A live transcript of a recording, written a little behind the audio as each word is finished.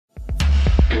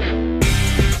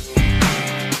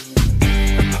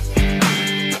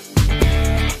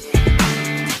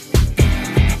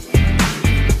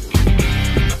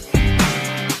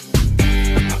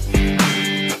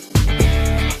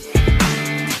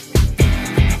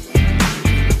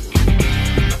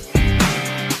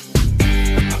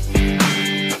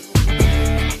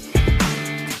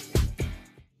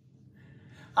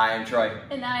Hi, I'm Troy.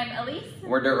 And I'm Elise.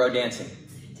 We're Dirt Road Dancing.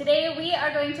 Today we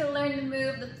are going to learn to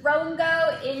move the throw and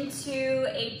go into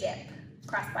a dip,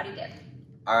 crossbody dip.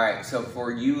 All right, so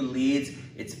for you leads,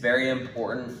 it's very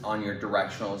important on your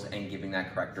directionals and giving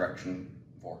that correct direction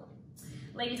for her.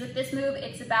 Ladies, with this move,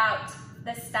 it's about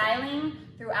the styling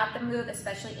throughout the move,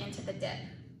 especially into the dip.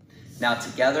 Now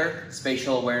together,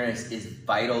 spatial awareness is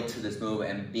vital to this move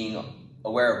and being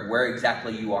aware of where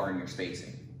exactly you are in your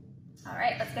spacing. All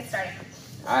right, let's get started.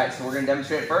 All right, so we're gonna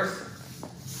demonstrate it first.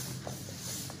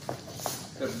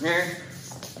 Go from here.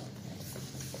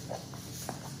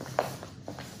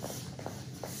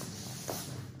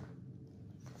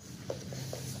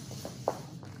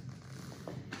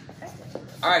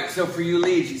 All right, so for you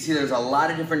leads, you see there's a lot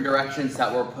of different directions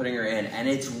that we're putting her in, and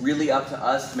it's really up to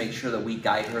us to make sure that we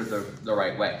guide her the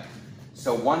right way.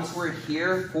 So once we're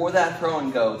here for that throw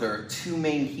and go, there are two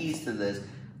main keys to this.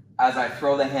 As I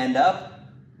throw the hand up,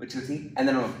 which is, and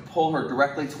then I'm gonna pull her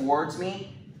directly towards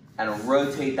me and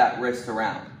rotate that wrist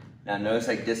around. Now notice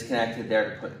I disconnected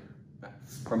there to put,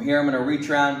 from here I'm gonna reach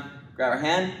around, grab her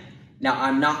hand. Now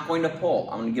I'm not going to pull.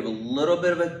 I'm gonna give a little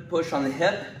bit of a push on the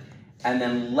hip and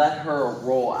then let her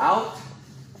roll out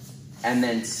and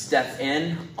then step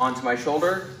in onto my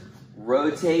shoulder,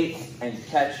 rotate and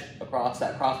catch across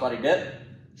that crossbody dip.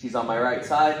 She's on my right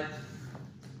side.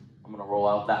 I'm gonna roll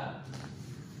out that way.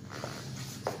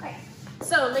 Okay,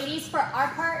 so ladies, for our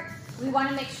part, we want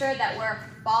to make sure that we're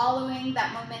following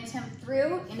that momentum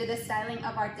through into the styling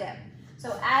of our dip.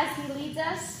 So as he leads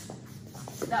us,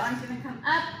 the arm's gonna come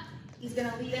up, he's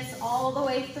gonna lead us all the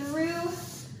way through.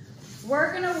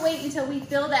 We're gonna wait until we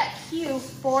feel that cue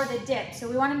for the dip. So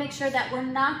we wanna make sure that we're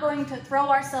not going to throw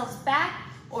ourselves back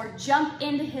or jump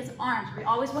into his arms. We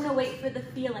always wanna wait for the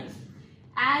feeling.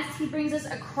 As he brings us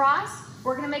across,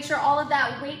 we're gonna make sure all of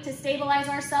that weight to stabilize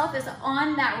ourselves is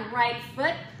on that right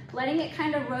foot, letting it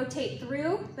kind of rotate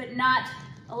through, but not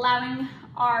allowing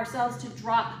ourselves to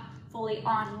drop fully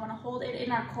on. We wanna hold it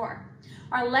in our core.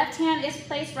 Our left hand is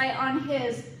placed right on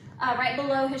his, right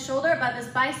below his shoulder, above his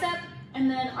bicep, and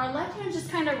then our left hand just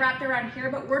kind of wrapped around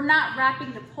here, but we're not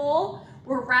wrapping to pull,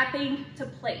 we're wrapping to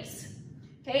place.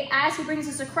 Okay, as he brings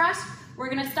us across, we're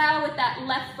gonna style with that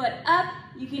left foot up.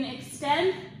 You can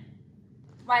extend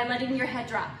by letting your head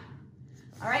drop.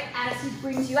 All right, as he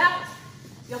brings you out,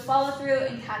 you'll follow through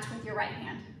and catch with your right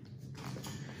hand.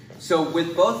 So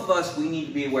with both of us, we need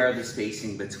to be aware of the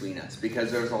spacing between us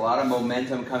because there's a lot of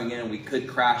momentum coming in and we could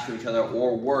crash to each other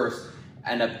or worse,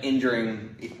 end up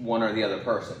injuring one or the other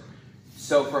person.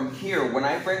 So from here, when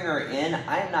I bring her in,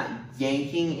 I'm not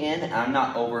yanking in, and I'm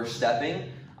not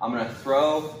overstepping. I'm gonna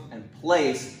throw and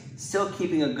place, still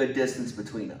keeping a good distance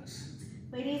between us.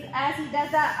 Ladies, as he does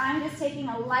that, I'm just taking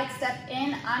a light step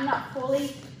in. I'm not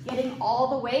fully getting all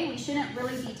the way. We shouldn't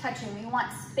really be touching. We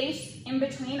want space in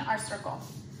between our circle.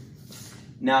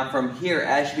 Now from here,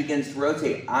 as she begins to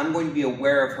rotate, I'm going to be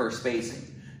aware of her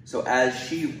spacing. So as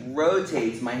she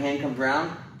rotates, my hand comes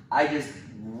around, I just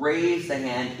raise the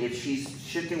hand. If she's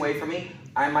shifting away from me,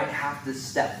 I might have to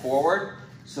step forward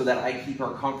so that I keep her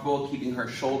comfortable, keeping her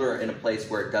shoulder in a place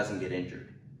where it doesn't get injured.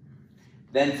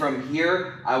 Then from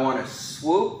here, I want to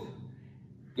swoop,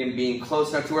 again being close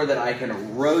enough to her that I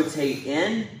can rotate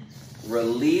in,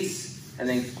 release, and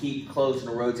then keep close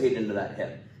and rotate into that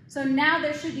hip. So now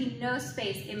there should be no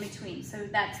space in between. So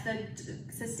that's the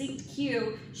succinct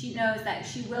cue. She knows that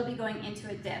she will be going into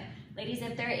a dip. Ladies,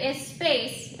 if there is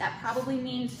space, that probably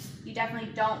means you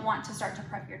definitely don't want to start to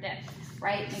prep your dip,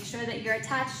 right? Make sure that you're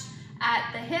attached at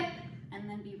the hip and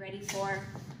then be ready for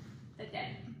the dip.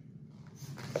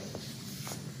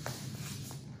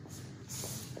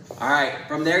 All right,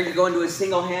 from there you go into a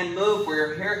single hand move. Where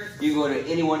you're here, you go to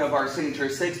any one of our signature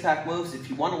six-pack moves. If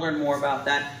you want to learn more about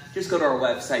that, just go to our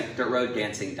website,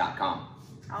 dirtroaddancing.com.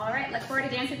 All right, look forward to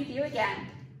dancing with you again.